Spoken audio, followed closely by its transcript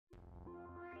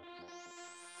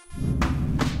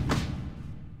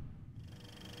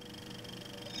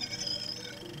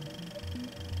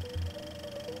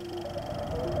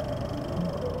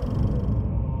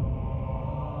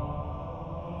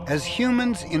As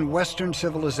humans in Western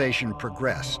civilization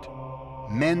progressed,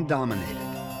 men dominated,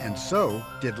 and so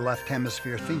did left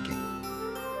hemisphere thinking.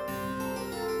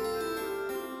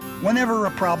 Whenever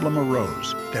a problem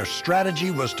arose, their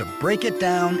strategy was to break it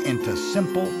down into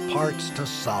simple parts to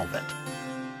solve it.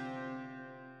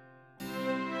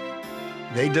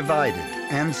 They divided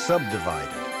and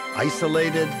subdivided,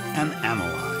 isolated and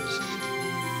analyzed.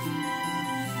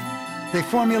 They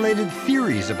formulated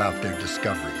theories about their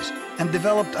discoveries and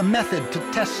developed a method to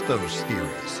test those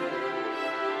theories.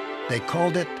 They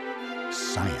called it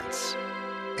science,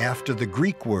 after the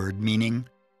Greek word meaning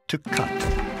to cut.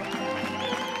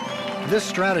 This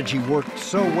strategy worked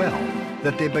so well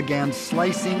that they began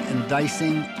slicing and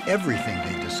dicing everything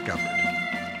they discovered.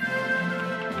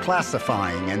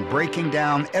 Classifying and breaking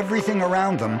down everything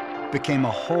around them became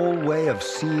a whole way of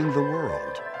seeing the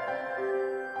world.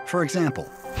 For example,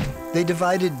 they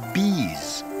divided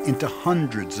bees into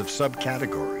hundreds of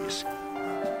subcategories,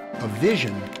 a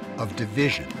vision of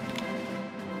division.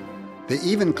 They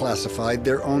even classified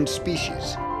their own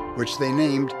species, which they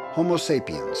named Homo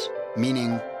sapiens,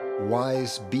 meaning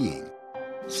wise being,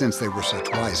 since they were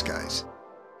such wise guys.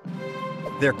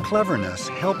 Their cleverness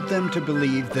helped them to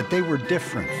believe that they were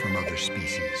different from other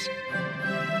species.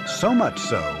 So much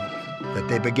so that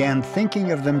they began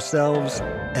thinking of themselves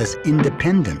as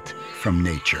independent from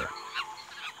nature,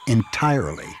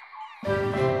 entirely.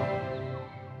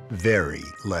 Very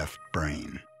left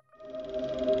brain.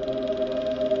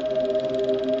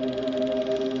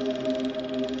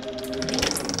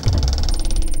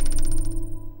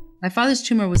 My father's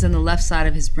tumor was in the left side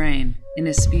of his brain, in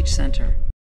his speech center.